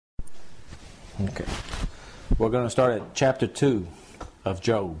Okay. We're going to start at chapter 2 of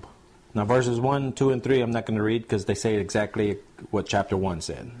Job. Now, verses 1, 2, and 3, I'm not going to read because they say exactly what chapter 1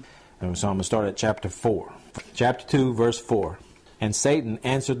 said. And so I'm going to start at chapter 4. Chapter 2, verse 4. And Satan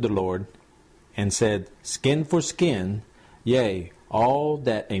answered the Lord and said, Skin for skin, yea, all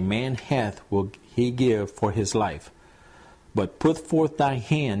that a man hath will he give for his life. But put forth thy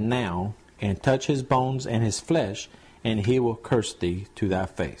hand now, and touch his bones and his flesh, and he will curse thee to thy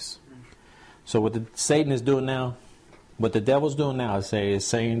face. So what Satan is doing now, what the devil's doing now is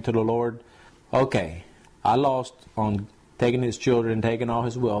saying to the Lord, okay, I lost on taking his children, taking all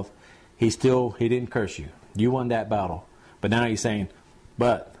his wealth. He didn't curse you. You won that battle. But now he's saying,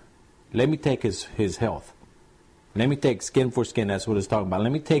 but let me take his health. Let me take skin for skin. That's what it's talking about.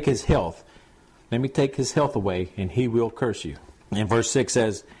 Let me take his health. Let me take his health away, and he will curse you. And verse 6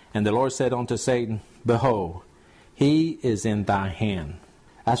 says, And the Lord said unto Satan, Behold, he is in thy hand.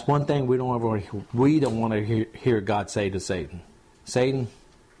 That's one thing we don't want to hear God say to Satan. Satan,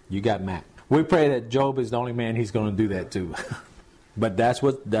 you got Mac. We pray that Job is the only man he's going to do that to. But that's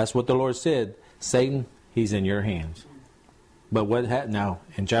what the Lord said. Satan, he's in your hands. But what happened now?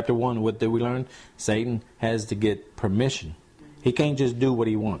 In chapter 1, what did we learn? Satan has to get permission. He can't just do what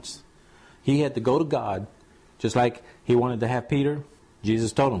he wants. He had to go to God, just like he wanted to have Peter.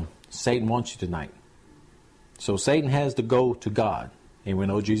 Jesus told him, Satan wants you tonight. So Satan has to go to God. And we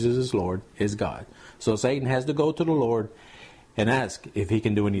know Jesus is Lord, is God. So Satan has to go to the Lord and ask if he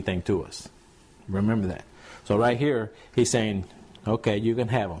can do anything to us. Remember that. So right here, he's saying, okay, you can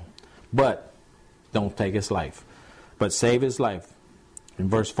have him. But don't take his life. But save his life. In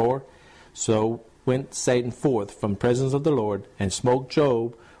verse 4, So went Satan forth from the presence of the Lord, and smote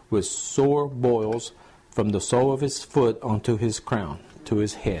Job with sore boils from the sole of his foot unto his crown, to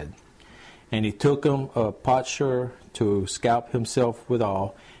his head. And he took him a potsherd to scalp himself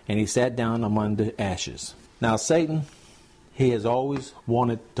withal, and he sat down among the ashes. Now Satan, he has always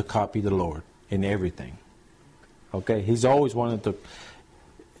wanted to copy the Lord in everything. Okay? He's always, whatever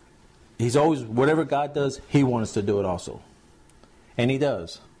God does, he wants to do it also. And he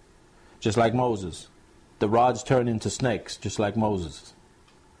does. Just like Moses. The rods turn into snakes, just like Moses.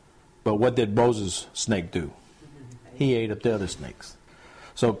 But what did Moses' snake do? He ate up the other snakes.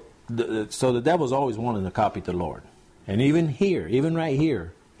 So the devil's always wanting to copy the Lord. And even here, even right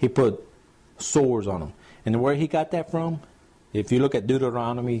here, he put sores on him. And where he got that from, if you look at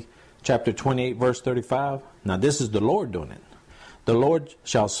Deuteronomy chapter 28, verse 35, now this is the Lord doing it. The Lord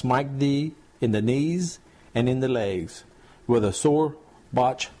shall smite thee in the knees and in the legs with a sore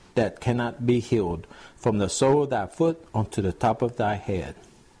botch that cannot be healed, from the sole of thy foot unto the top of thy head.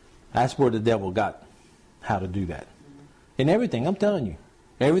 That's where the devil got how to do that. In everything, I'm telling you.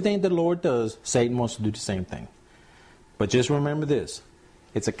 Everything the Lord does, Satan wants to do the same thing. But just remember this.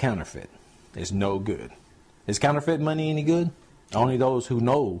 It's a counterfeit. It's no good. Is counterfeit money any good? Only those who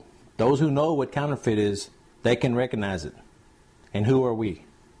know. Those who know what counterfeit is, they can recognize it. And who are we?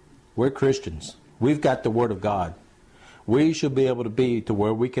 We're Christians. We've got the Word of God. We should be able to be to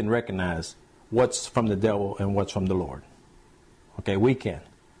where we can recognize what's from the devil and what's from the Lord. Okay, we can.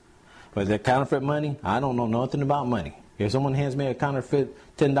 But the counterfeit money, I don't know nothing about money. If someone hands me a counterfeit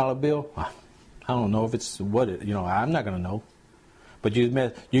 $10 bill, I don't know if it's what it, I'm not going to know. But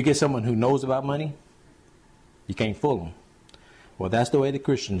you get someone who knows about money, you can't fool them. Well, that's the way the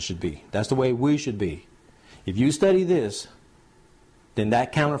Christians should be. That's the way we should be. If you study this, then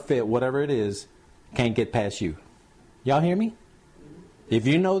that counterfeit, whatever it is, can't get past you. Y'all hear me? If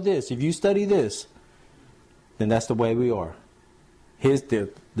you know this, if you study this, then that's the way we are. The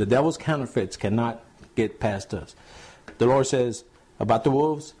devil's counterfeits cannot get past us. The Lord says about the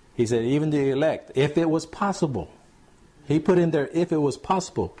wolves, he said, even the elect, if it was possible. He put in there, if it was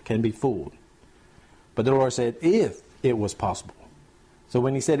possible, can be fooled. But the Lord said, if it was possible. So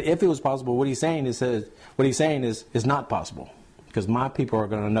when he said, if it was possible, what he's saying is it's not possible. Because my people are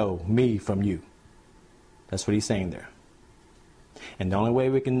going to know me from you. That's what he's saying there. And the only way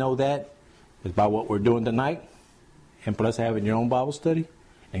we can know that is by what we're doing tonight, and plus having your own Bible study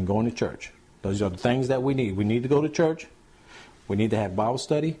and going to church. Those are the things that we need. We need to go to church. We need to have Bible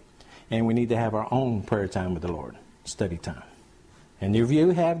study. And we need to have our own prayer time with the Lord. Study time. And if you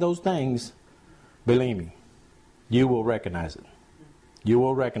have those things, believe me, you will recognize it. You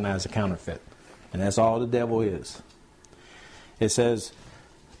will recognize the counterfeit. And that's all the devil is. It says,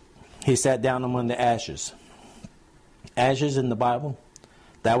 he sat down among the ashes. Ashes in the Bible,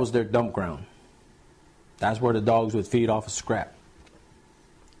 that was their dump ground. That's where the dogs would feed off of scrap.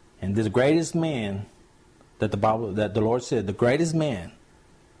 And the greatest man that the Lord said, the greatest man,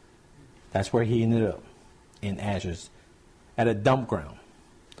 that's where he ended up, in ashes, at a dump ground.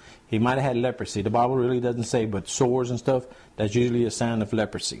 He might have had leprosy. The Bible really doesn't say, but sores and stuff, that's usually a sign of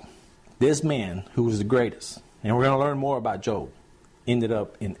leprosy. This man, who was the greatest, and we're going to learn more about Job, ended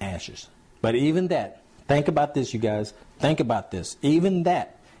up in ashes. But even that, think about this, you guys. Think about this. Even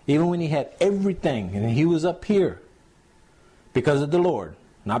that, even when he had everything, and he was up here because of the Lord,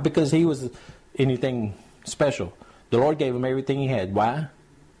 not because he was anything special. The Lord gave him everything he had. Why?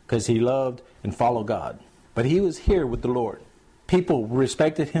 Because he loved and followed God. But he was here with the Lord. People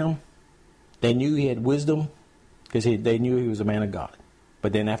respected him. They knew he had wisdom because they knew he was a man of God.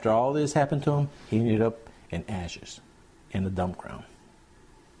 But then after all this happened to him, he ended up in ashes, in the dump ground.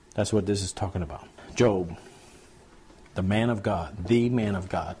 That's what this is talking about. Job, the man of God, the man of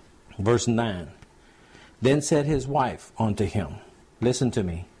God. Verse 9. Then said his wife unto him, listen to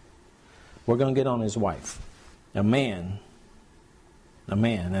me. We're going to get on his wife. A man,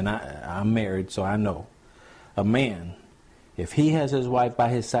 and I'm married, so I know. A man, if he has his wife by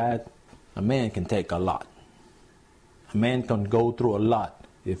his side, a man can take a lot. A man can go through a lot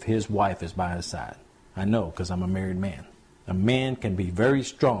if his wife is by his side. I know, because I'm a married man. A man can be very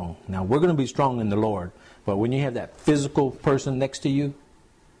strong. Now, we're going to be strong in the Lord, but when you have that physical person next to you,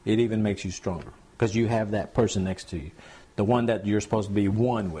 it even makes you stronger, because you have that person next to you, the one that you're supposed to be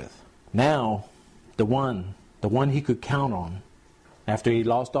one with. Now, the one he could count on, after he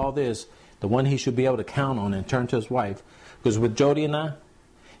lost all this, the one he should be able to count on and turn to his wife. Because with Jody and I,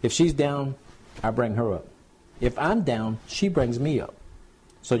 if she's down, I bring her up. If I'm down, she brings me up.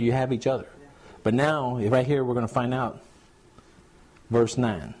 So you have each other. But now, right here, we're going to find out. Verse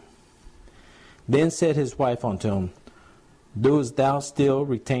 9. Then said his wife unto him, doest thou still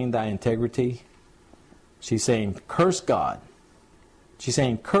retain thy integrity? She's saying, curse God. She's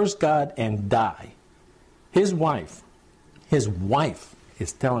saying, curse God and die. His wife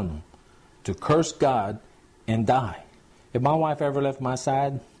is telling him to curse God and die. If my wife ever left my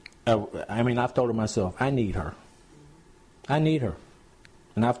side, I've told her myself, I need her. I need her.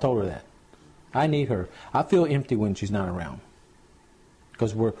 And I've told her that. I need her. I feel empty when she's not around.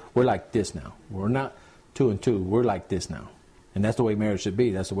 Because we're like this now. We're not 2 and 2. We're like this now. And that's the way marriage should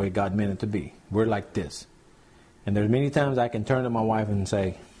be. That's the way God meant it to be. We're like this. And there's many times I can turn to my wife and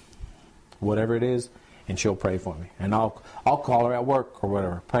say, whatever it is, and she'll pray for me. And I'll call her at work or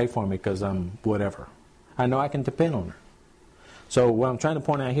whatever. Pray for me because I'm whatever. I know I can depend on her. So what I'm trying to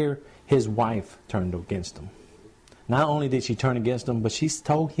point out here, his wife turned against him. Not only did she turn against him, but she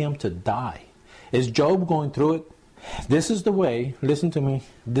told him to die. Is Job going through it? This is the way, listen to me,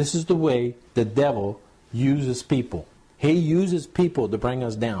 this is the way the devil uses people. He uses people to bring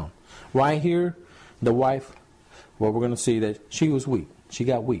us down. Right here, the wife, well, we're going to see that she was weak. She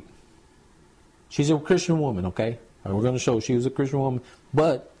got weak. She's a Christian woman, okay? And we're going to show she was a Christian woman,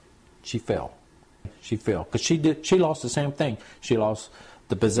 but she fell. She fell. Because she lost the same thing. She lost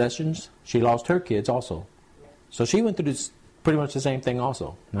the possessions. She lost her kids also. So she went through this, pretty much the same thing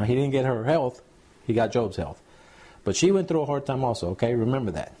also. Now, he didn't get her health. He got Job's health. But she went through a hard time also, okay?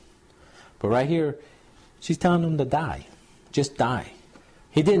 Remember that. But right here, she's telling him to die. Just die.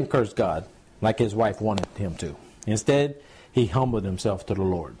 He didn't curse God like his wife wanted him to. Instead, he humbled himself to the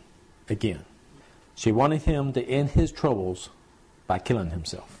Lord. Again. She wanted him to end his troubles by killing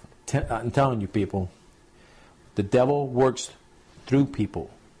himself. I'm telling you, people, the devil works through people.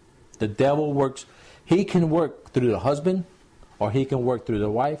 The devil works, he can work through the husband, or he can work through the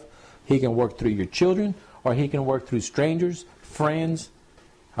wife. He can work through your children, or he can work through strangers, friends.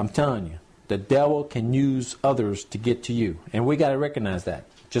 I'm telling you, the devil can use others to get to you. And we got to recognize that.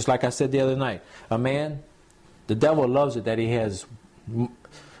 Just like I said the other night, a man, the devil loves it that he has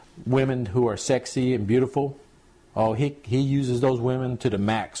women who are sexy and beautiful. Oh, he uses those women to the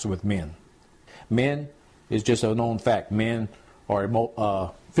max with men. Men is just a known fact. Men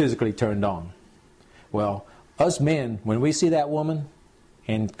are physically turned on. Well, us men, when we see that woman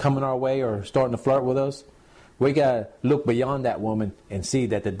and coming our way or starting to flirt with us, we got to look beyond that woman and see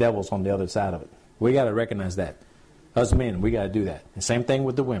that the devil's on the other side of it. We got to recognize that. Us men, we got to do that. The same thing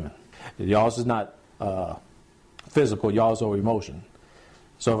with the women. Y'all's is not physical, y'all's are emotion.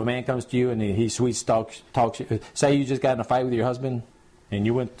 So if a man comes to you and he sweet talks, say you just got in a fight with your husband and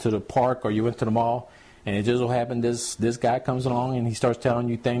you went to the park or you went to the mall, and it just so happened this guy comes along and he starts telling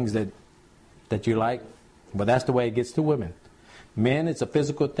you things that you like. But that's the way it gets to women. Men, it's a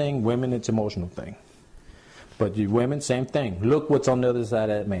physical thing. Women, it's an emotional thing. But you women, same thing. Look what's on the other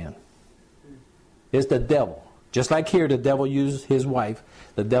side of that man. It's the devil. Just like here, the devil uses his wife.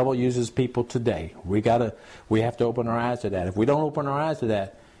 The devil uses people today. We have to open our eyes to that. If we don't open our eyes to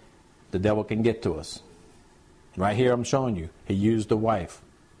that, the devil can get to us. Right here, I'm showing you. He used the wife.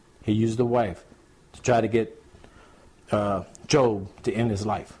 He used the wife to try to get Job to end his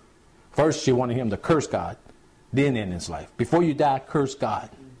life. First, she wanted him to curse God, then end his life. Before you die, curse God.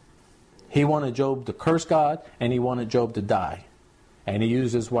 He wanted Job to curse God, and he wanted Job to die. And he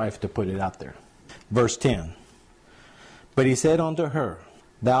used his wife to put it out there. Verse 10. But he said unto her,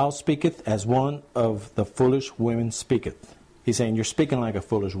 Thou speakest as one of the foolish women speaketh. He's saying, you're speaking like a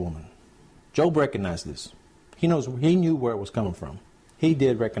foolish woman. Job recognized this. He knew where it was coming from. He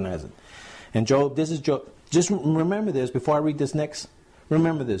did recognize it. And Job, this is Job. Just remember this before I read this next.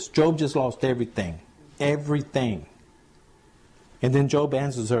 Remember this. Job just lost everything. Everything. And then Job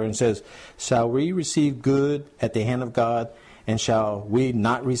answers her and says, Shall we receive good at the hand of God, and shall we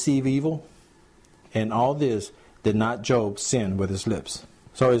not receive evil? And all this did not Job sin with his lips.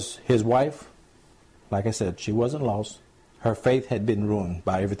 So his wife, like I said, she wasn't lost. Her faith had been ruined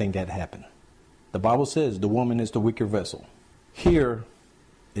by everything that happened. The Bible says the woman is the weaker vessel. Here,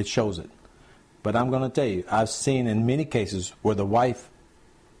 it shows it. But I'm going to tell you, I've seen in many cases where the wife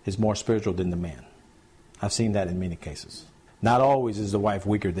is more spiritual than the man. I've seen that in many cases. Not always is the wife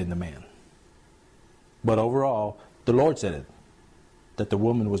weaker than the man. But overall, the Lord said it, that the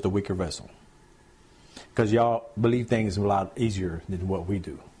woman was the weaker vessel. Because y'all believe things a lot easier than what we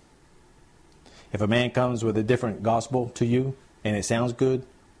do. If a man comes with a different gospel to you and it sounds good,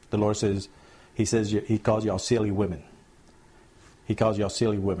 the Lord says, he calls y'all silly women. He calls y'all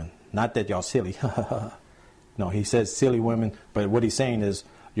silly women. Not that y'all silly. No, he says silly women, but what he's saying is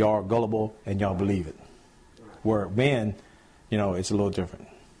y'all are gullible and y'all believe it. Where men, it's a little different.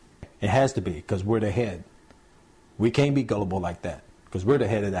 It has to be, because we're the head. We can't be gullible like that, because we're the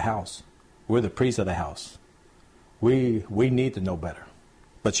head of the house. We're the priest of the house. We need to know better.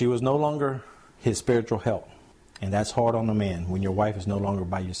 But she was no longer his spiritual help. And that's hard on the man when your wife is no longer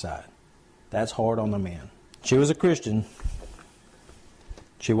by your side. That's hard on the man. She was a Christian.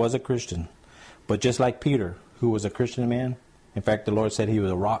 She was a Christian. But just like Peter, who was a Christian man, in fact, the Lord said he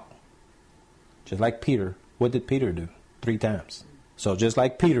was a rock. Just like Peter, what did Peter do? 3 times. So just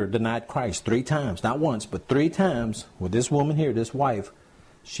like Peter denied Christ 3 times, not once, but 3 times, with this woman here, this wife,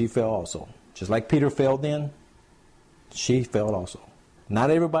 she fell also. Just like Peter fell then, she fell also.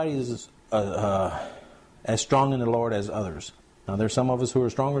 Not everybody is as strong in the Lord as others. Now, there's some of us who are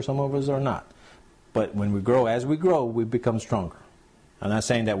stronger, some of us are not. But when we grow, as we grow, we become stronger. I'm not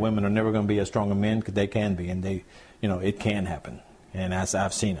saying that women are never going to be as strong as men, because they can be, and it can happen. And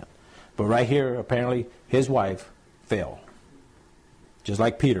I've seen it. But right here, apparently, his wife fell. Just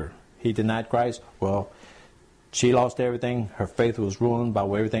like Peter. He denied Christ. Well, she lost everything. Her faith was ruined by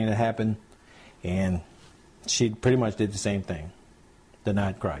everything that happened. And she pretty much did the same thing.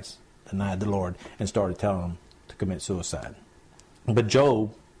 Denied Christ. Denied the Lord. And started telling him to commit suicide. But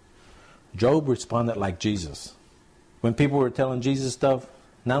Job responded like Jesus. When people were telling Jesus stuff,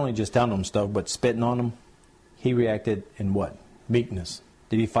 not only just telling them stuff, but spitting on them, he reacted in what? Meekness.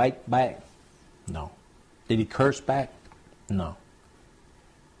 Did he fight back? No. Did he curse back? No.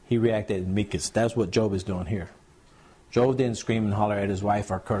 He reacted in meekness. That's what Job is doing here. Job didn't scream and holler at his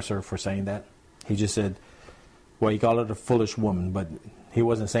wife or curse her for saying that. He just said, well, he called her a foolish woman, but he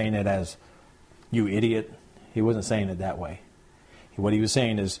wasn't saying it as, you idiot. He wasn't saying it that way. What he was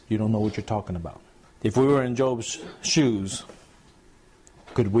saying is, you don't know what you're talking about. If we were in Job's shoes,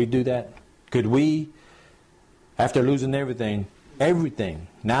 could we do that? Could we, after losing everything,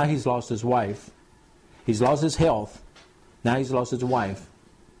 now he's lost his wife, he's lost his health, now he's lost his wife,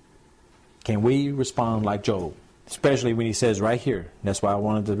 can we respond like Job? Especially when he says right here, that's why I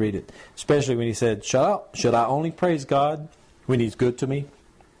wanted to read it, especially when he said, should I only praise God when he's good to me?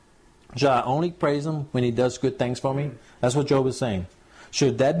 Should I only praise him when he does good things for me? That's what Job is saying.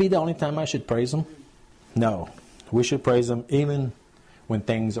 Should that be the only time I should praise him? No. We should praise him even when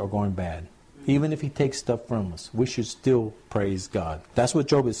things are going bad. Even if he takes stuff from us, we should still praise God. That's what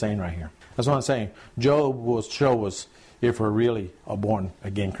Job is saying right here. That's what I'm saying. Job will show us if we're really a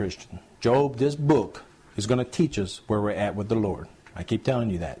born-again Christian. Job, this book, is going to teach us where we're at with the Lord. I keep telling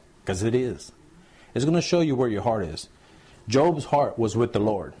you that, because it is. It's going to show you where your heart is. Job's heart was with the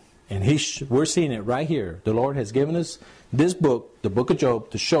Lord. And we're seeing it right here. The Lord has given us this book, the book of Job,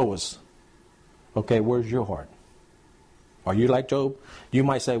 to show us, okay, where's your heart? Are you like Job? You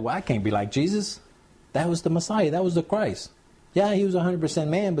might say, well, I can't be like Jesus. That was the Messiah. That was the Christ. Yeah, he was 100%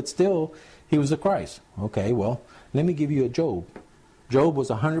 man, but still, he was the Christ. Okay, well, let me give you a Job. Job was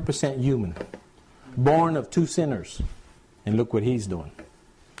 100% human, born of 2 sinners. And look what he's doing.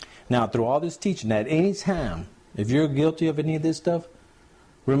 Now, through all this teaching, at any time, if you're guilty of any of this stuff,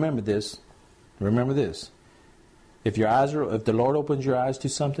 remember this. Remember this. If the Lord opens your eyes to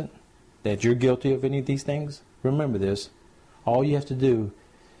something, that you're guilty of any of these things, remember this. All you have to do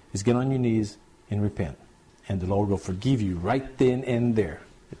is get on your knees and repent. And the Lord will forgive you right then and there.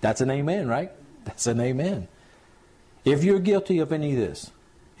 That's an amen, right? That's an amen. If you're guilty of any of this,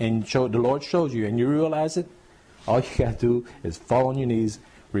 and the Lord shows you, and you realize it, all you got to do is fall on your knees,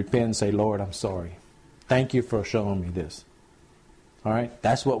 repent, and say, Lord, I'm sorry. Thank you for showing me this. All right?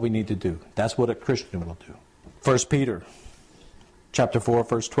 That's what we need to do. That's what a Christian will do. 1 Peter chapter 4,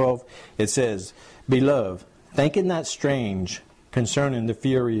 verse 12, it says, Beloved, think it not strange concerning the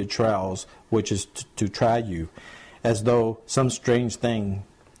fury of trials, which is to try you, as though some strange thing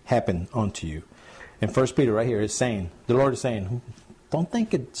happened unto you. And 1 Peter right here is saying, the Lord is saying, don't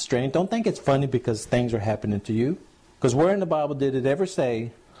think it's strange. Don't think it's funny because things are happening to you. Because where in the Bible did it ever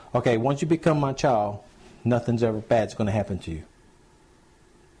say, okay, once you become my child, nothing's ever bad's going to happen to you?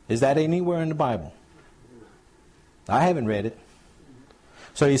 Is that anywhere in the Bible? I haven't read it.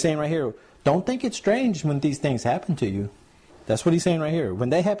 So he's saying right here, don't think it's strange when these things happen to you. That's what he's saying right here. When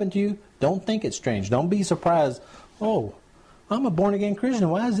they happen to you, don't think it's strange. Don't be surprised. Oh, I'm a born-again Christian.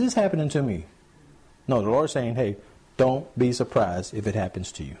 Why is this happening to me? No, the Lord's saying, hey, don't be surprised if it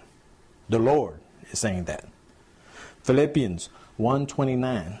happens to you. The Lord is saying that. Philippians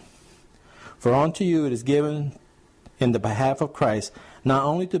 1:29. For unto you it is given in the behalf of Christ, not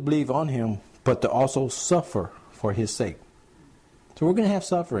only to believe on him, but to also suffer for his sake. So we're going to have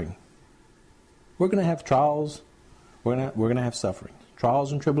suffering. We're going to have trials. We're going to have suffering.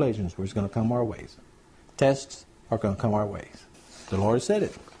 Trials and tribulations are going to come our ways. Tests are going to come our ways. The Lord said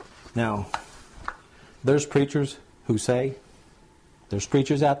it. Now, there's preachers who say, there's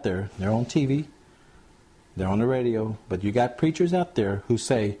preachers out there, they're on TV, they're on the radio, but you got preachers out there who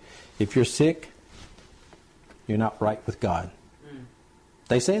say, if you're sick, you're not right with God.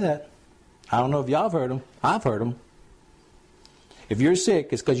 They say that. I don't know if y'all have heard them. I've heard them. If you're sick,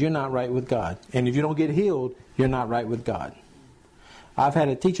 it's because you're not right with God. And if you don't get healed, you're not right with God. I've had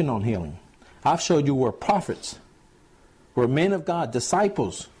a teaching on healing. I've showed you where prophets, where men of God,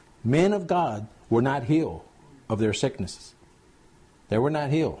 disciples, men of God were not healed of their sicknesses. They were not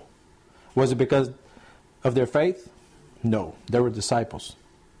healed. Was it because of their faith? No. They were disciples.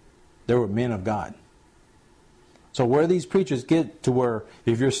 They were men of God. So where these preachers get to where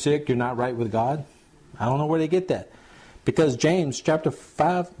if you're sick, you're not right with God, I don't know where they get that. Because James chapter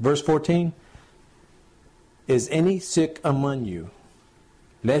 5, verse 14, is any sick among you,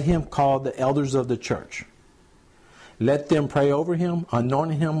 let him call the elders of the church. Let them pray over him,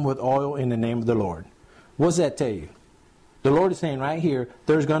 anointing him with oil in the name of the Lord. What does that tell you? The Lord is saying right here,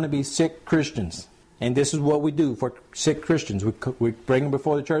 there's going to be sick Christians. And this is what we do for sick Christians. We bring them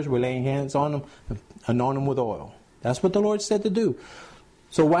before the church, we lay hands on them, anoint them with oil. That's what the Lord said to do.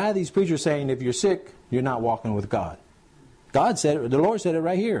 So why are these preachers saying if you're sick, you're not walking with God? God said it, the Lord said it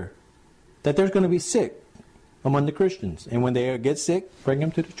right here, that there's going to be sick among the Christians. And when they get sick, bring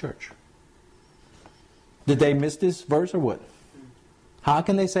them to the church. Did they miss this verse or what? How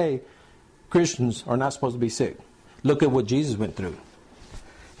can they say Christians are not supposed to be sick? Look at what Jesus went through.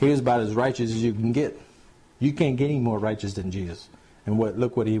 He was about as righteous as you can get. You can't get any more righteous than Jesus. And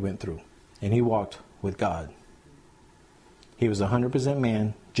look what he went through. And he walked with God. He was 100%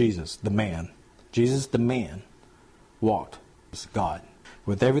 man. Jesus, the man. Jesus, the man, walked with God.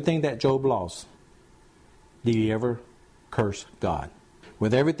 With everything that Job lost, did he ever curse God?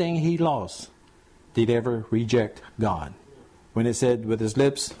 With everything he lost, did he ever reject God? When it said with his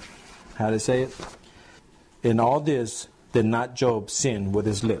lips, how did it say it? In all this, did not Job sin with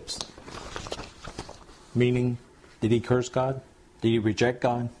his lips? Meaning, did he curse God? Did he reject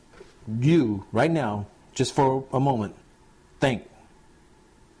God? You, right now, just for a moment, think.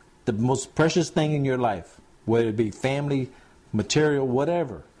 The most precious thing in your life, whether it be family, material,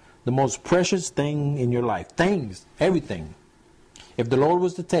 whatever, the most precious thing in your life, things, everything. If the Lord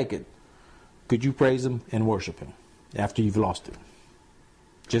was to take it, could you praise him and worship him after you've lost it?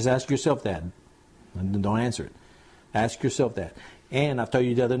 Just ask yourself that. Don't answer it. Ask yourself that. And I've told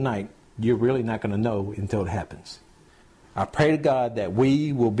you the other night, you're really not going to know until it happens. I pray to God that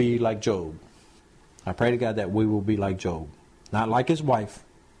we will be like Job. I pray to God that we will be like Job. Not like his wife,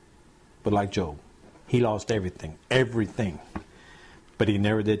 but like Job. He lost everything. Everything. But he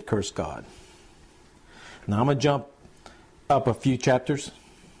never did curse God. Now I'm going to jump up a few chapters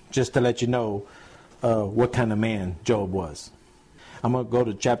just to let you know what kind of man Job was. I'm going to go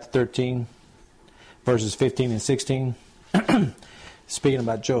to chapter 13, verses 15 and 16. Speaking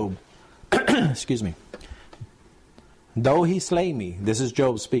about Job. Excuse me. Though he slay me, this is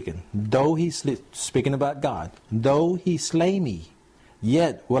Job speaking. Though he speaking about God. Though he slay me,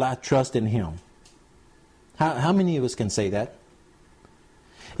 yet will I trust in him. How many of us can say that?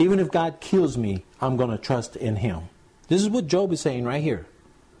 Even if God kills me, I'm going to trust in him. This is what Job is saying right here.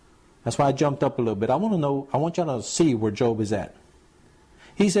 That's why I jumped up a little bit. I want y'all to see where Job is at.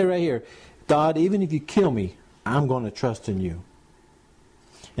 He said right here, God, even if you kill me, I'm going to trust in you.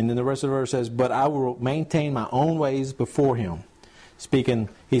 And then the rest of the verse says, but I will maintain my own ways before him. Speaking,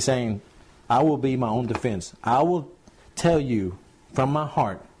 he's saying, I will be my own defense. I will tell you from my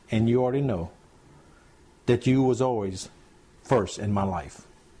heart, and you already know, that you was always first in my life.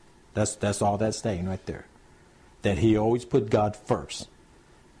 That's all that's saying right there. That he always put God first.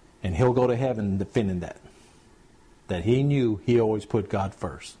 And he'll go to heaven defending that. That he knew he always put God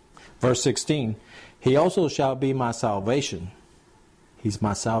first. Verse 16, he also shall be my salvation. He's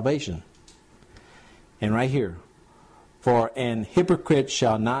my salvation. And right here, for an hypocrite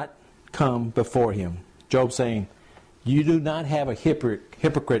shall not come before him. Job saying, you do not have a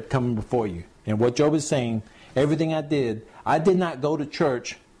hypocrite coming before you. And what Job is saying, everything I did not go to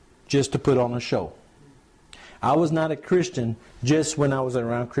church just to put on a show. I was not a Christian just when I was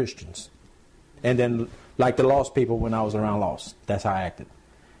around Christians. And then like the lost people when I was around lost. That's how I acted.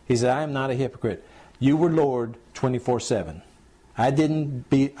 He said, I am not a hypocrite. You were Lord 24/7.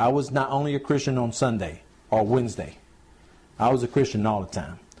 I was not only a Christian on Sunday or Wednesday. I was a Christian all the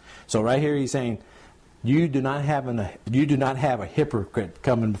time. So right here he's saying, you do not have a hypocrite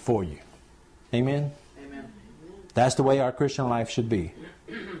coming before you. Amen? Amen. That's the way our Christian life should be.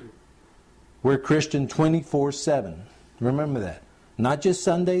 We're Christian 24/7. Remember that. Not just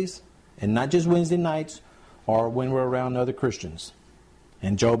Sundays and not just Wednesday nights or when we're around other Christians.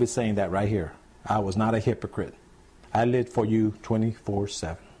 And Job is saying that right here. I was not a hypocrite. I lived for you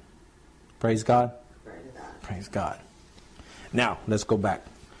 24/7. Praise God. Praise God. Now, let's go back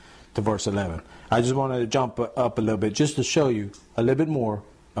to verse 11. I just wanted to jump up a little bit just to show you a little bit more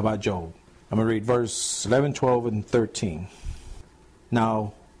about Job. I'm going to read verse 11, 12, and 13.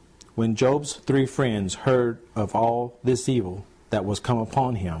 Now, when Job's 3 friends heard of all this evil that was come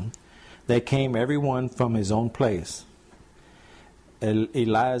upon him, they came every one from his own place.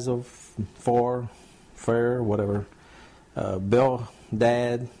 Eliza, whatever,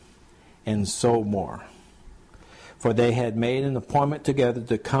 Bildad, and so more. For they had made an appointment together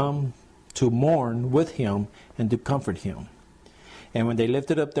to come to mourn with him and to comfort him. And when they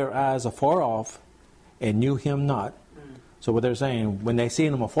lifted up their eyes afar off and knew him not. So what they're saying, when they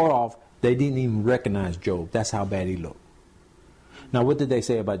seen him afar off, they didn't even recognize Job. That's how bad he looked. Now what did they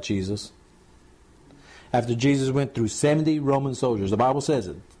say about Jesus? After Jesus went through 70 Roman soldiers, the Bible says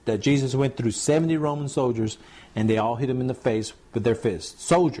it, that Jesus went through 70 Roman soldiers and they all hit him in the face with their fists.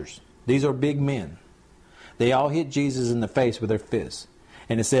 Soldiers. These are big men. They all hit Jesus in the face with their fists.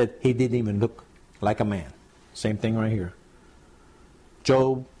 And it said he didn't even look like a man. Same thing right here.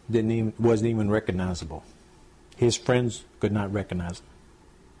 Job wasn't even recognizable. His friends could not recognize him.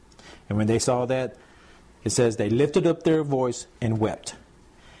 And when they saw that, it says they lifted up their voice and wept.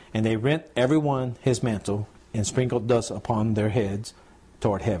 And they rent everyone his mantle and sprinkled dust upon their heads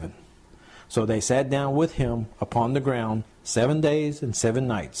toward heaven. So they sat down with him upon the ground 7 days and 7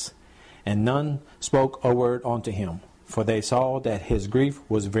 nights. And none spoke a word unto him, for they saw that his grief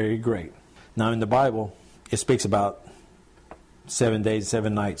was very great. Now in the Bible, it speaks about 7 days,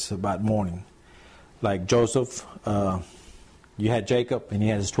 7 nights, about mourning. Like Joseph, you had Jacob and he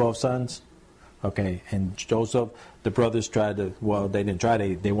had his 12 sons. Okay, and Joseph, the brothers tried to, well, they didn't try,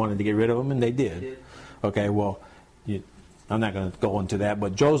 they wanted to get rid of him, and they did. Okay, well, I'm not going to go into that,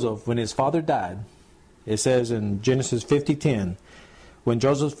 but Joseph, when his father died, it says in Genesis 50:10, when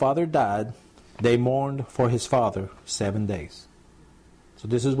Joseph's father died, they mourned for his father 7 days. So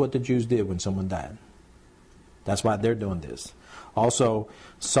this is what the Jews did when someone died. That's why they're doing this. Also,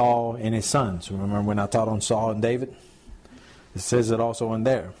 Saul and his sons. Remember when I taught on Saul and David? It says it also in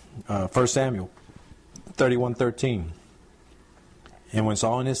there. 1 Samuel 31:13. And when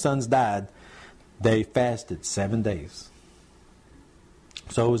Saul and his sons died, they fasted 7 days.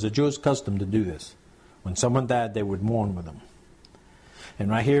 So it was a Jewish custom to do this. When someone died, they would mourn with them. And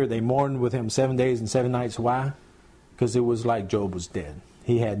right here, they mourned with him 7 days and 7 nights. Why? Because it was like Job was dead.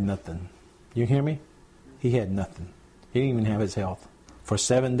 He had nothing. You hear me? He had nothing. He didn't even have his health. For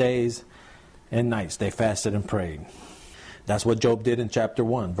 7 days and nights, they fasted and prayed. That's what Job did in chapter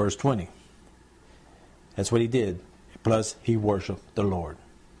 1, verse 20. That's what he did. Plus, he worshiped the Lord.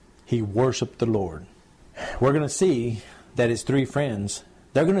 He worshiped the Lord. We're going to see that his 3 friends,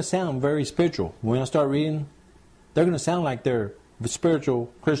 they're going to sound very spiritual. When I start reading, they're going to sound like they're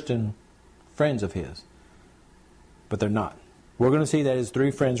spiritual Christian friends of his. But they're not. We're going to see that his 3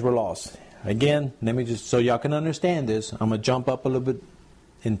 friends were lost. Again, let me just, so y'all can understand this, I'm going to jump up a little bit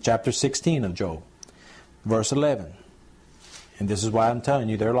in chapter 16 of Job. Verse 11. And this is why I'm telling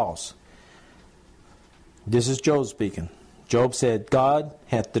you they're lost. This is Job speaking. Job said, God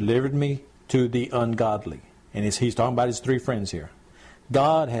hath delivered me to the ungodly. And he's talking about his 3 friends here.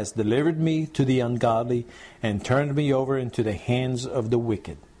 God has delivered me to the ungodly and turned me over into the hands of the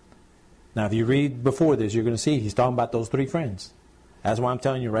wicked. Now, if you read before this, you're going to see he's talking about those three friends. That's why I'm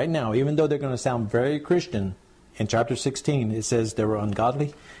telling you right now, even though they're going to sound very Christian, in chapter 16, it says they were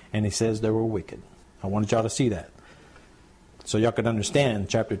ungodly, and he says they were wicked. I wanted y'all to see that, so y'all could understand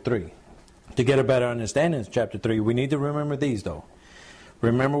chapter 3. To get a better understanding of chapter 3, we need to remember these, though.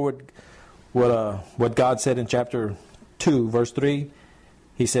 Remember what God said in chapter 2, verse 3?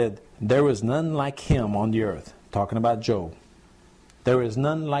 He said, there was none like him on the earth. Talking about Job. There is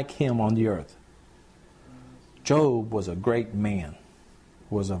none like him on the earth. Job was a great man.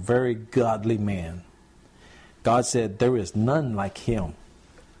 Was a very godly man. God said, there is none like him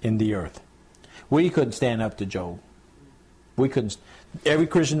in the earth. We couldn't stand up to Job. We couldn't. Every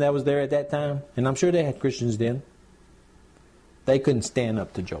Christian that was there at that time, and I'm sure they had Christians then, they couldn't stand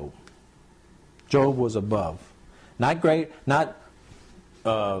up to Job. Job was above. Not great, not,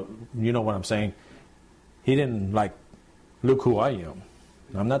 you know what I'm saying. He didn't like, look who I am.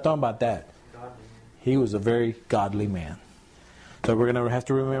 I'm not talking about that. He was a very godly man. So we're going to have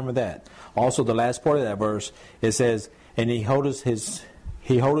to remember that. Also, the last part of that verse, it says, and he holdeth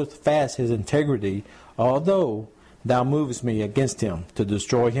fast his integrity, although thou movest me against him to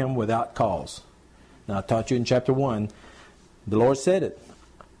destroy him without cause. Now, I taught you in chapter 1, the Lord said it.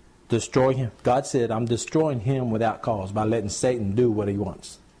 Destroy him. God said, I'm destroying him without cause by letting Satan do what he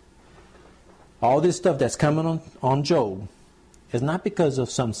wants. All this stuff that's coming on Job is not because of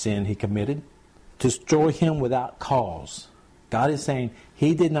some sin he committed. Destroy him without cause. God is saying,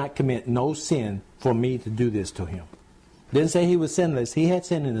 he did not commit no sin for me to do this to him. Didn't say he was sinless. He had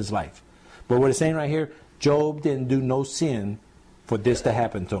sin in his life. But what it's saying right here, Job didn't do no sin for this to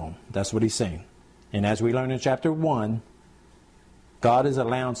happen to him. That's what he's saying. And as we learned in chapter 1, God is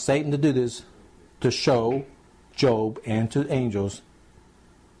allowing Satan to do this to show Job and to angels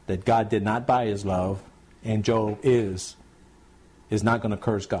that God did not buy his love, and Job is not going to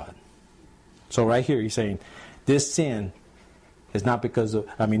curse God. So right here he's saying this sin is not because of,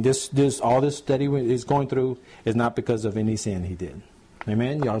 all this that he is going through is not because of any sin he did.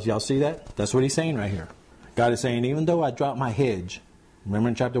 Amen? Y'all see that? That's what he's saying right here. God is saying, even though I dropped my hedge, remember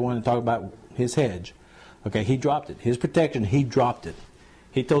in chapter 1 to talk about his hedge. Okay, he dropped it. His protection, he dropped it.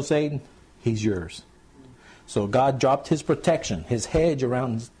 He told Satan, he's yours. So God dropped his protection, his hedge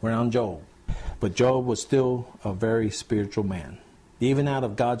around Job. But Job was still a very spiritual man. Even out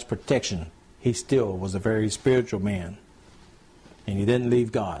of God's protection, he still was a very spiritual man. And he didn't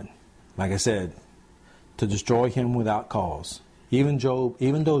leave God, like I said, to destroy him without cause. Even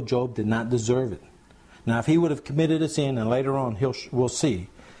though Job did not deserve it. Now, if he would have committed a sin, and later on we'll see,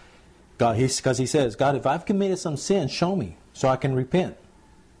 God, because he says, God, if I've committed some sin, show me so I can repent.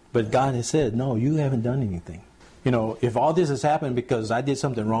 But God has said, no, you haven't done anything. You know, if all this has happened because I did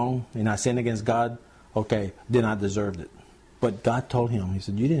something wrong and I sinned against God, okay, then I deserved it. But God told him, he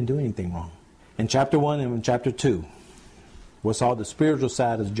said, you didn't do anything wrong. In chapter 1 and in chapter 2, we saw the spiritual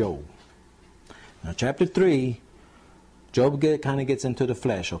side of Job. Now, chapter 3, Job kind of gets into the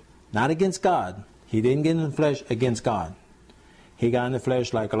flesh. Not against God. He didn't get in the flesh against God. He got in the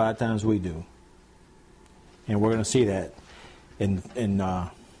flesh like a lot of times we do. And we're going to see that in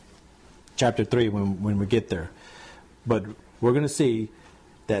chapter 3 when we get there. But we're going to see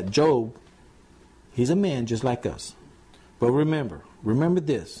that Job, he's a man just like us. But remember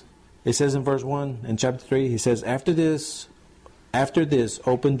this. It says in verse 1 in chapter 3, he says, After this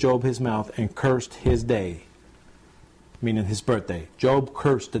opened Job his mouth and cursed his day, meaning his birthday. Job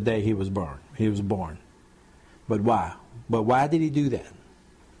cursed the day he was born. But why? But why did he do that?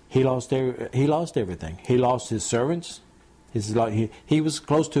 He lost everything. He lost his servants. He was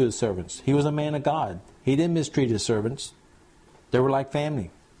close to his servants. He was a man of God. He didn't mistreat his servants. They were like family.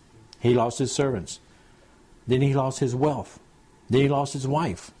 He lost his servants. Then he lost his wealth. Then he lost his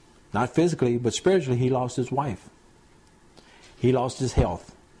wife. Not physically, but spiritually, he lost his wife. He lost his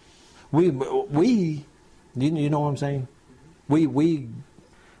health. You know what I'm saying? We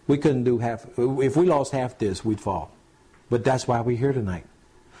couldn't do half. If we lost half this, we'd fall. But that's why we're here tonight.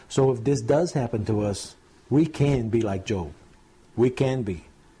 So if this does happen to us, we can be like Job. We can be.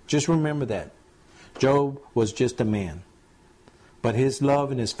 Just remember that. Job was just a man. But his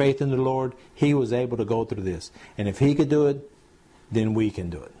love and his faith in the Lord, he was able to go through this. And if he could do it, then we can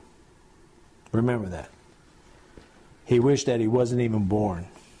do it. Remember that. He wished that he wasn't even born.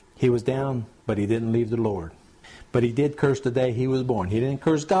 He was down, but he didn't leave the Lord. But he did curse the day he was born. He didn't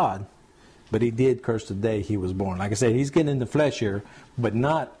curse God, but he did curse the day he was born. Like I said, he's getting in the flesh here, but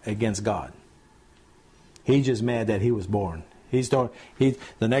not against God. He's just mad that he was born. The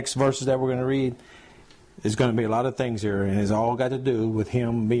next verses that we're going to read, There's going to be a lot of things here, and it's all got to do with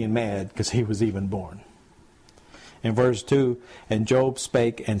him being mad because he was even born. In verse 2, and Job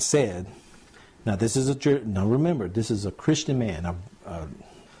spake and said, now this is now remember, this is a Christian man,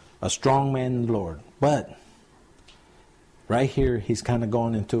 a strong man in the Lord. But right here, he's kind of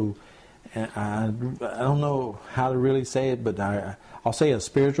going into, I don't know how to really say it, but I'll say a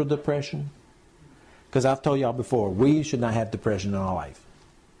spiritual depression. Because I've told y'all before, we should not have depression in our life.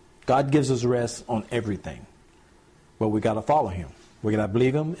 God gives us rest on everything. But we got to follow him. We got to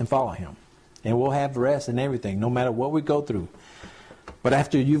believe him and follow him. And we'll have rest in everything, no matter what we go through. But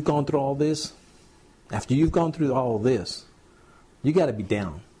after you've gone through all this, you got to be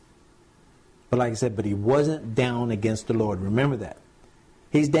down. But like I said, but he wasn't down against the Lord. Remember that.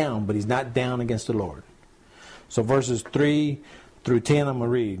 He's down, but he's not down against the Lord. So verses 3 through 10 I'm going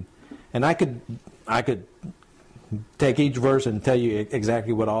to read. And I could take each verse and tell you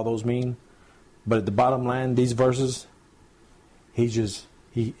exactly what all those mean. But at the bottom line, these verses, he's just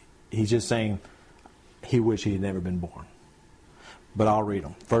saying he wished he had never been born. But I'll read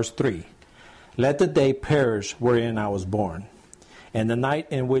them. Verse 3. Let the day perish wherein I was born, and the night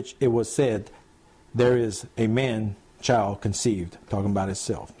in which it was said, there is a man child conceived, talking about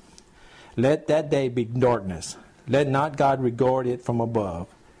himself. Let that day be darkness. Let not God regard it from above,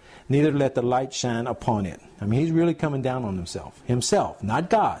 neither let the light shine upon it. I mean, he's really coming down on himself, not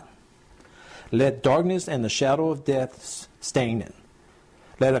God. Let darkness and the shadow of death stain it.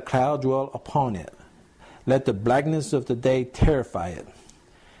 Let a cloud dwell upon it. Let the blackness of the day terrify it.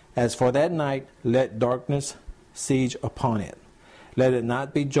 As for that night, let darkness siege upon it. Let it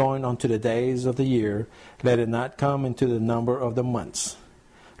not be joined unto the days of the year. Let it not come into the number of the months.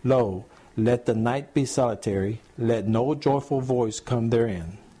 Lo, let the night be solitary. Let no joyful voice come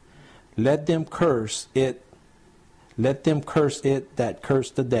therein. Let them curse it. Let them curse it that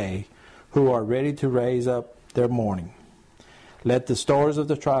curse the day, who are ready to raise up their mourning. Let the stars of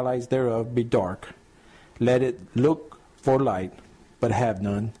the twilights thereof be dark. Let it look for light, but have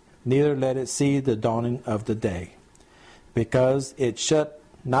none. Neither let it see the dawning of the day. Because it shut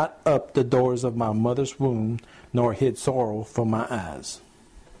not up the doors of my mother's womb, nor hid sorrow from my eyes.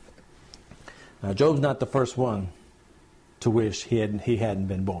 Now, Job's not the first one to wish he hadn't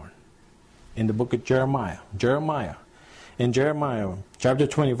been born. In the book of Jeremiah, in Jeremiah chapter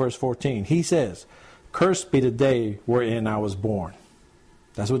 20, verse 14, he says, cursed be the day wherein I was born.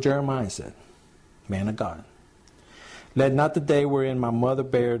 That's what Jeremiah said, man of God. Let not the day wherein my mother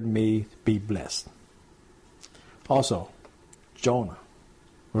bare me be blessed. Also, Jonah.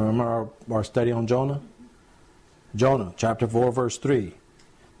 Remember our study on Jonah? Jonah, chapter 4, verse 3.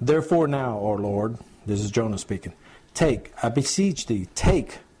 Therefore now, O Lord, this is Jonah speaking, take, I beseech thee,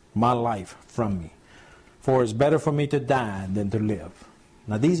 take my life from me. For it's better for me to die than to live.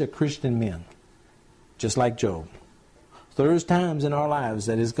 Now these are Christian men, just like Job. So there's times in our lives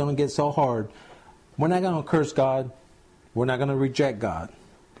that it's going to get so hard. We're not going to curse God. We're not going to reject God.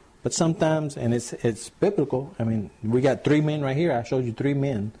 But sometimes, and it's biblical, I mean, we got 3 men right here. I showed you 3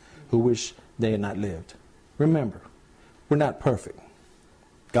 men who wish they had not lived. Remember, we're not perfect.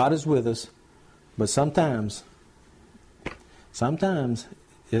 God is with us, but sometimes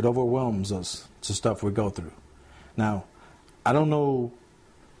it overwhelms us to stuff we go through. Now, I don't know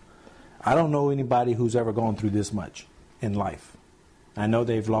anybody who's ever gone through this much in life. I know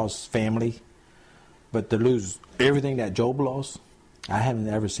they've lost family, but to lose everything that Job lost, I haven't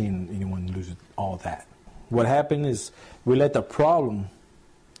ever seen anyone lose all that. What happened is we let the problem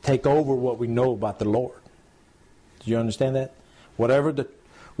take over what we know about the Lord. Do you understand that?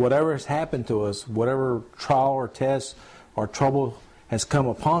 Whatever has happened to us, whatever trial or test or trouble has come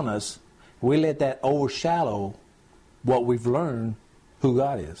upon us, we let that overshadow what we've learned who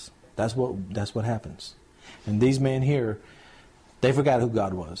God is. That's what happens. And these men here, they forgot who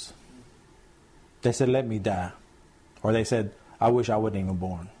God was. They said, let me die. Or they said, I wish I wasn't even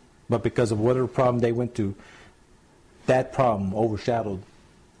born. But because of whatever problem they went through, that problem overshadowed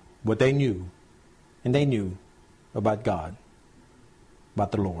what they knew. And they knew about God,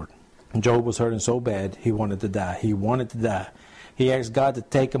 about the Lord. And Job was hurting so bad, he wanted to die. He wanted to die. He asked God to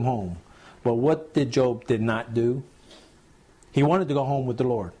take him home. But what did Job did not do? He wanted to go home with the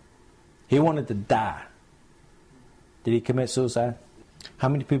Lord. He wanted to die. Did he commit suicide? How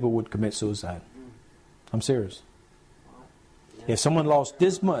many people would commit suicide? I'm serious. If someone lost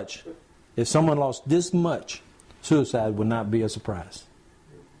this much, suicide would not be a surprise.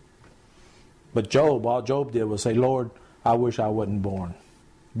 But Job, all Job did was say, Lord, I wish I wasn't born.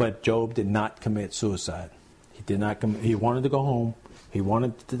 But Job did not commit suicide. He did not. He wanted to go home. He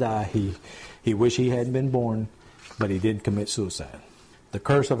wanted to die. He wished he hadn't been born, but he didn't commit suicide. The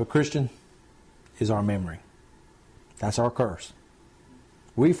curse of a Christian is our memory. That's our curse.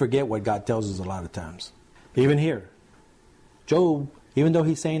 We forget what God tells us a lot of times. Even here, Job, even though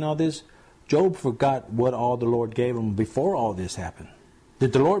he's saying all this, Job forgot what all the Lord gave him before all this happened.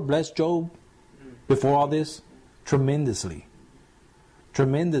 Did the Lord bless Job before all this? Tremendously.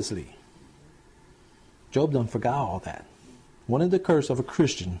 Tremendously. Job done forgot all that. One of the curse of a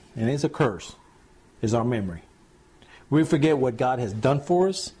Christian, and it's a curse, is our memory. We forget what God has done for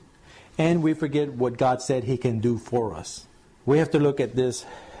us, and we forget what God said He can do for us. We have to look at this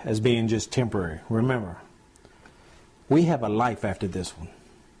as being just temporary. Remember, we have a life after this one.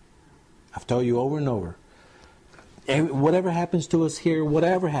 I've told you over and over. Whatever happens to us here,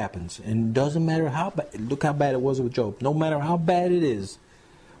 whatever happens, and it doesn't matter how bad, look how bad it was with Job. No matter how bad it is,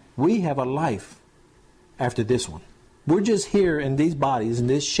 we have a life after this one. We're just here in these bodies, in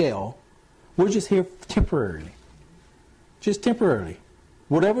this shell. We're just here temporarily. Just temporarily.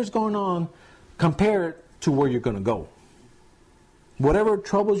 Whatever's going on, compare it to where you're going to go. Whatever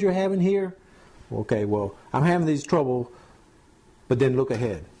troubles you're having here, okay, well, I'm having these troubles, but then look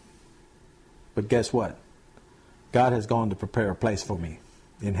ahead. But guess what? God has gone to prepare a place for me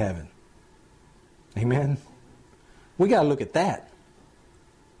in heaven. Amen? We got to look at that.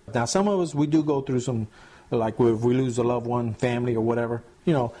 Now, some of us, we do go through some, like if we lose a loved one, family, or whatever.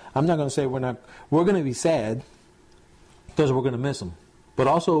 You know, I'm not going to say we're going to be sad because we're going to miss them. But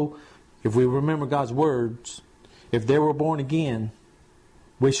also, if we remember God's words, if they were born again,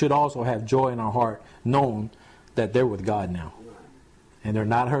 we should also have joy in our heart, knowing that they're with God now. And they're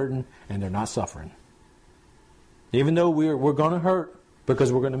not hurting, and they're not suffering. Even though we're going to hurt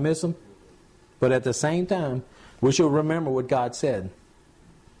because we're going to miss them, but at the same time, we should remember what God said.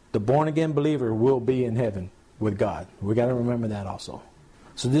 The born-again believer will be in heaven with God. We got to remember that also.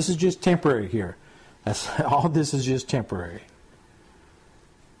 So this is just temporary here. All this is just temporary.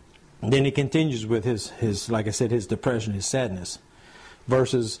 And then he continues with his, like I said, his depression, his sadness.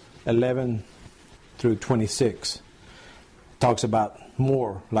 Verses 11 through 26 talks about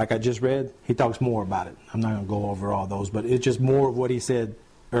more. Like I just read, he talks more about it. I'm not going to go over all those, but it's just more of what he said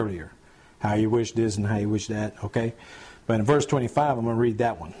earlier. How you wish this and how you wish that, okay? But in verse 25, I'm going to read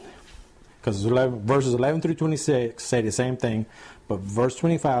that one. Because verses 11 through 26 say the same thing, but verse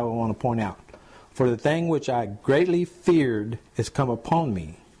 25 I want to point out. For the thing which I greatly feared is come upon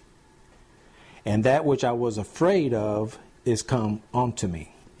me, and that which I was afraid of is come unto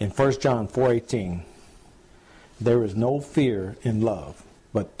me. In 1 John 4:18, there is no fear in love,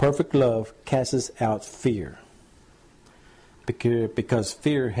 but perfect love casteth out fear. Because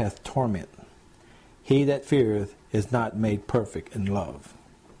fear hath torment. He that feareth is not made perfect in love.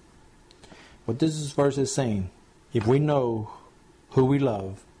 What this verse is saying, if we know who we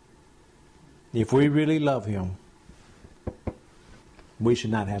love, if we really love Him, we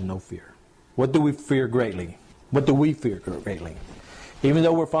should not have no fear. What do we fear greatly? What do we fear greatly? Even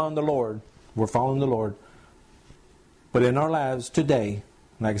though we're following the Lord, but in our lives today,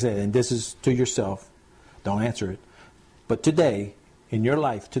 like I said, and this is to yourself, don't answer it, but today, in your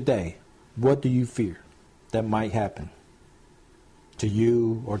life today, what do you fear that might happen to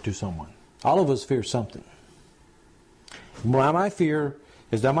you or to someone? All of us fear something. My fear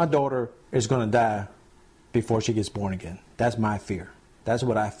is that my daughter is going to die before she gets born again. That's my fear. That's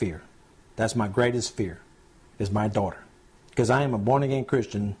what I fear. That's my greatest fear, is my daughter. Because I am a born-again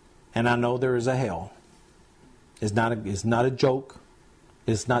Christian, and I know there is a hell. It's not a joke.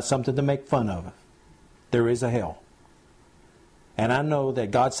 It's not something to make fun of. There is a hell. And I know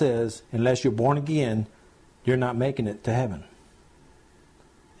that God says, unless you're born again, you're not making it to heaven.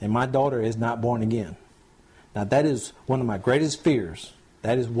 And my daughter is not born again. Now that is one of my greatest fears.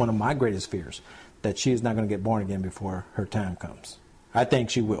 That is one of my greatest fears, that she is not going to get born again before her time comes. I think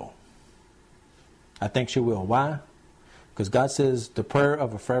she will. I think she will. Why? Because God says the prayer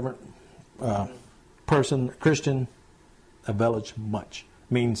of a fervent person, Christian, availeth much.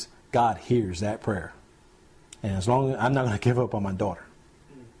 Means God hears that prayer. And as long as I'm not going to give up on my daughter,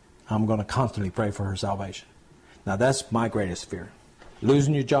 I'm going to constantly pray for her salvation. Now that's my greatest fear.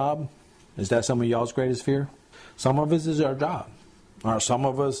 Losing your job, is that some of y'all's greatest fear? Some of us is our job. Or some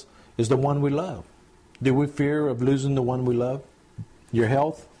of us is the one we love. Do we fear of losing the one we love? Your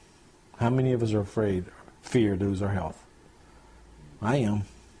health? How many of us are fear to lose our health? I am.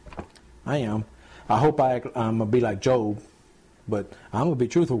 I hope I'm going to be like Job, but I'm going to be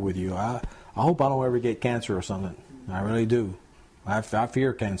truthful with you. I hope I don't ever get cancer or something. I really do. I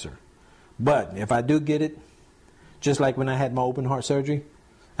fear cancer. But if I do get it, just like when I had my open heart surgery,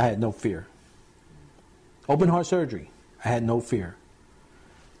 I had no fear. Open heart surgery, I had no fear.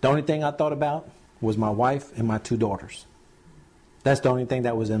 The only thing I thought about was my wife and my 2 daughters. That's the only thing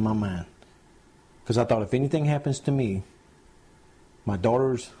that was in my mind. Because I thought if anything happens to me, my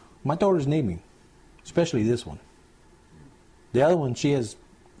daughters need me, especially this one. The other one, she has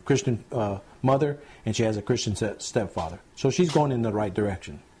a Christian mother, and she has a Christian stepfather. So she's going in the right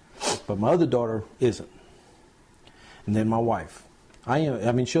direction. But my other daughter isn't. And then my wife.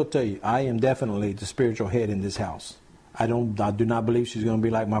 She'll tell you, I am definitely the spiritual head in this house. I do not believe she's going to be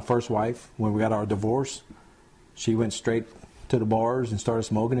like my first wife. When we got our divorce, she went straight to the bars and started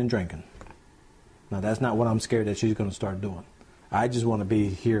smoking and drinking. Now, that's not what I'm scared that she's going to start doing. I just want to be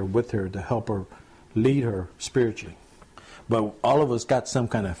here with her to help her, lead her spiritually. But all of us got some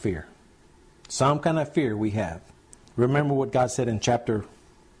kind of fear. Some kind of fear we have. Remember what God said in chapter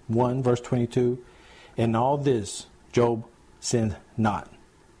 1, verse 22? In all this, Job sinned not.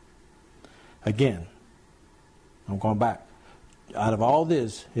 Again, I'm going back. Out of all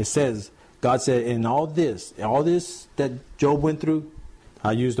this, it says, God said, in all this that Job went through,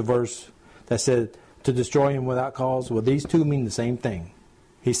 I used the verse that said, to destroy him without cause. Well, these two mean the same thing.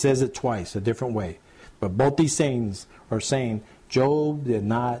 He says it twice, a different way. But both these things are saying Job did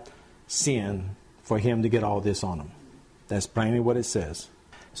not sin for him to get all this on him. That's plainly what it says.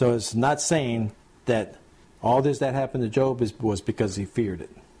 So it's not saying that all this that happened to Job was because he feared it.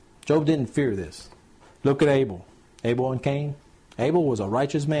 Job didn't fear this. Look at Abel. Abel and Cain. Abel was a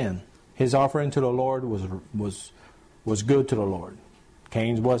righteous man. His offering to the Lord was good to the Lord.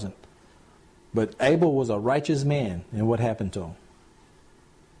 Cain's wasn't. But Abel was a righteous man, and what happened to him?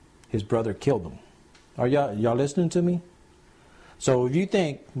 His brother killed him. Are y'all listening to me? So if you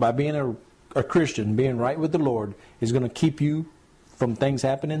think by being a Christian, being right with the Lord, is going to keep you from things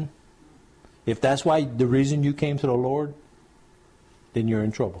happening, if that's why the reason you came to the Lord, then you're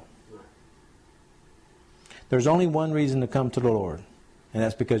in trouble. There's only one reason to come to the Lord, and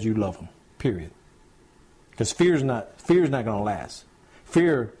that's because you love Him. Period. Because fear's not going to last.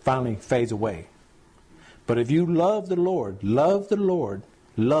 Fear finally fades away. But if you love the Lord,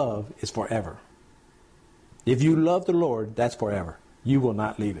 love is forever. If you love the Lord, that's forever. You will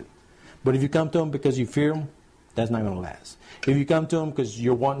not leave it. But if you come to Him because you fear Him, that's not going to last. If you come to Him because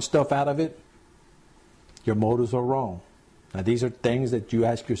you're wanting stuff out of it, your motives are wrong. Now these are things that you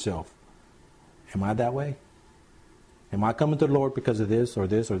ask yourself. Am I that way? Am I coming to the Lord because of this or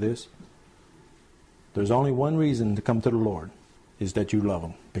this or this? There's only one reason to come to the Lord, is that you love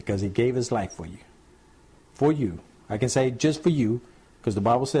Him, because He gave His life for you. For you. I can say just for you, because the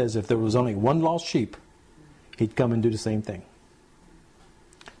Bible says if there was only one lost sheep, He'd come and do the same thing.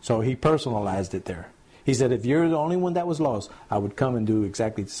 So He personalized it there. He said, if you're the only one that was lost, I would come and do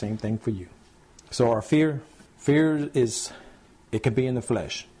exactly the same thing for you. So our fear is, it can be in the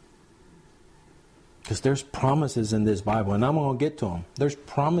flesh. Because there's promises in this Bible, and I'm going to get to them. There's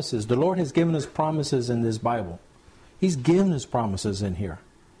promises. The Lord has given us promises in this Bible. He's given us promises in here.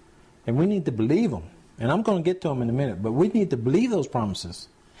 And we need to believe them. And I'm going to get to them in a minute. But we need to believe those promises.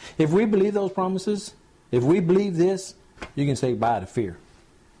 If we believe those promises, if we believe this, you can say bye to fear.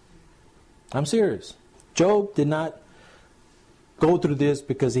 I'm serious. Job did not go through this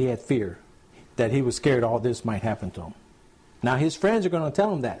because he had fear, that he was scared all this might happen to him. Now his friends are going to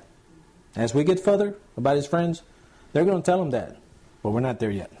tell him that. As we get further about his friends, they're going to tell him that. But we're not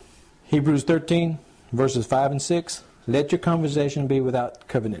there yet. Hebrews 13, verses 5 and 6. Let your conversation be without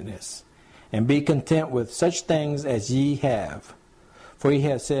covetousness, and be content with such things as ye have. For He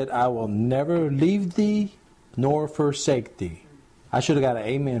hath said, I will never leave thee, nor forsake thee. I should have got an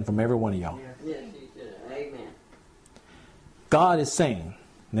amen from every one of y'all. Yes, He should. Amen. God is saying,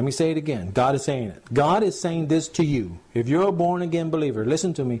 let me say it again. God is saying it. God is saying this to you. If you're a born-again believer,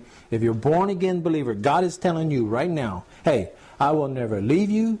 listen to me. If you're a born-again believer, God is telling you right now, hey, I will never leave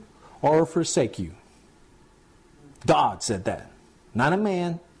you or forsake you. God said that. Not a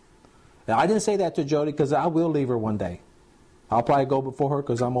man. Now, I didn't say that to Jody because I will leave her one day. I'll probably go before her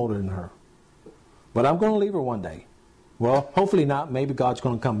because I'm older than her. But I'm going to leave her one day. Well, hopefully not. Maybe God's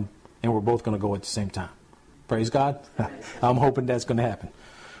going to come and we're both going to go at the same time. Praise God. I'm hoping that's going to happen.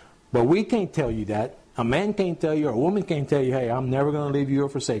 But we can't tell you that. A man can't tell you, or a woman can't tell you, hey, I'm never going to leave you or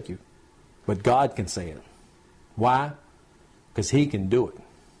forsake you. But God can say it. Why? Because He can do it.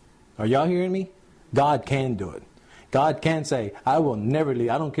 Are y'all hearing me? God can do it. God can say, I will never leave.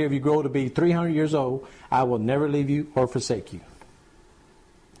 I don't care if you grow to be 300 years old. I will never leave you or forsake you.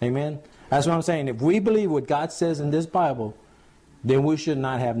 Amen? That's what I'm saying. If we believe what God says in this Bible, then we should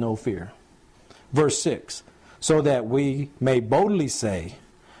not have no fear. Verse 6. So that we may boldly say,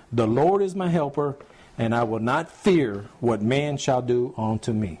 the Lord is my helper, and I will not fear what man shall do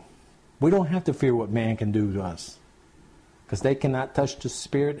unto me. We don't have to fear what man can do to us. Because they cannot touch the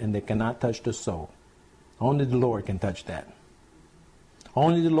spirit and they cannot touch the soul. Only the Lord can touch that.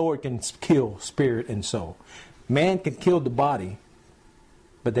 Only the Lord can kill spirit and soul. Man can kill the body,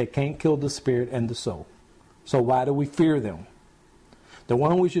 but they can't kill the spirit and the soul. So why do we fear them? The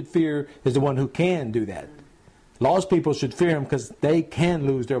one we should fear is the one who can do that. Lost people should fear him because they can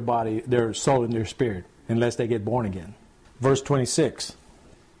lose their body, their soul, and their spirit unless they get born again. Verse 26.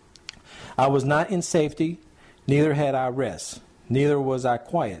 I was not in safety, neither had I rest, neither was I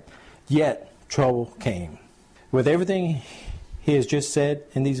quiet. Yet trouble came. With everything he has just said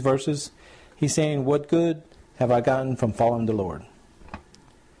in these verses, he's saying, what good have I gotten from following the Lord?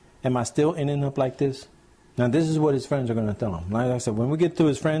 Am I still ending up like this? Now this is what his friends are going to tell him. Like I said, when we get to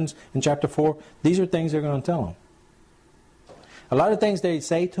his friends in chapter 4, these are things they're going to tell him. A lot of things they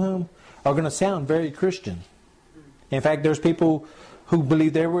say to him are going to sound very Christian. In fact, there's people who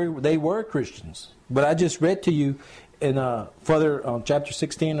believe they were Christians. But I just read to you in further chapter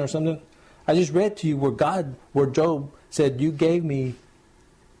 16 or something. I just read to you where Job said, you gave me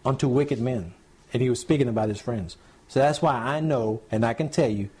unto wicked men. And he was speaking about his friends. So that's why I know and I can tell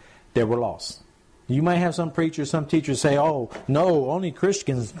you they were lost. You might have some preachers, some teachers say, oh, no, only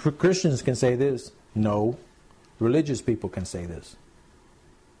Christians can say this. No, religious people can say this.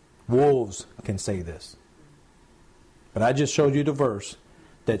 Wolves can say this. But I just showed you the verse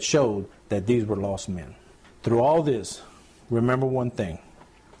that showed that these were lost men. Through all this, remember one thing.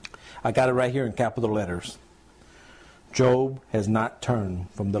 I got it right here in capital letters. Job has not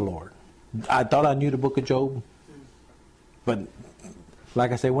turned from the Lord. I thought I knew the book of Job. But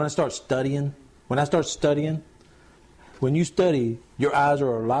like I say, when I start studying, when you study, your eyes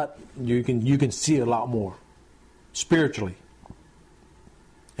are you can see a lot more spiritually.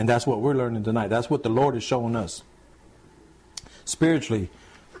 And that's what we're learning tonight. That's what the Lord is showing us. Spiritually,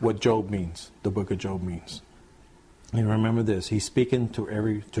 what Job means, the book of Job means. And remember this, he's speaking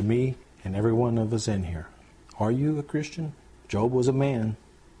to me and every one of us in here. Are you a Christian? Job was a man,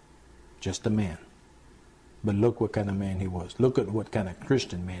 just a man. But look what kind of man he was. Look at what kind of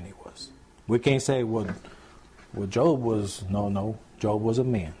Christian man he was. We can't say, well Job was, no. Job was a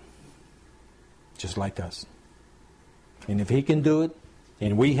man, just like us. And if he can do it,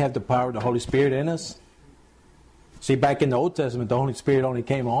 and we have the power of the Holy Spirit in us. See, back in the Old Testament, the Holy Spirit only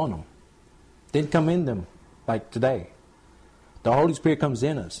came on them. Didn't come in them like today. The Holy Spirit comes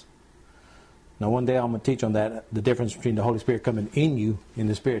in us. Now one day I'm going to teach on that, the difference between the Holy Spirit coming in you and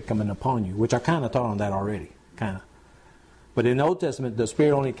the Spirit coming upon you, which I kind of taught on that already, kind of. But in the Old Testament, the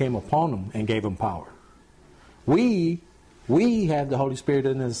Spirit only came upon them and gave them power. We have the Holy Spirit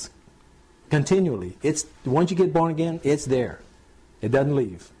in us continually. Once you get born again, it's there. It doesn't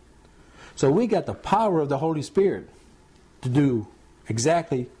leave. So we got the power of the Holy Spirit to do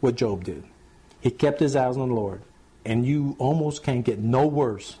exactly what Job did. He kept his eyes on the Lord. And you almost can't get no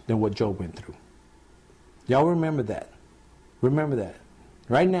worse than what Job went through. Y'all remember that. Remember that.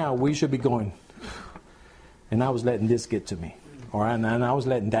 Right now, we should be going, and I was letting this get to me. And I was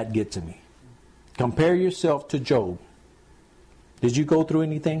letting that get to me. Compare yourself to Job. Did you go through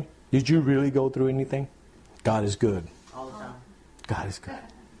anything? Did you really go through anything? God is good. All the time. God is good.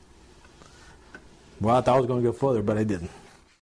 Well, I thought I was going to go further, but I didn't.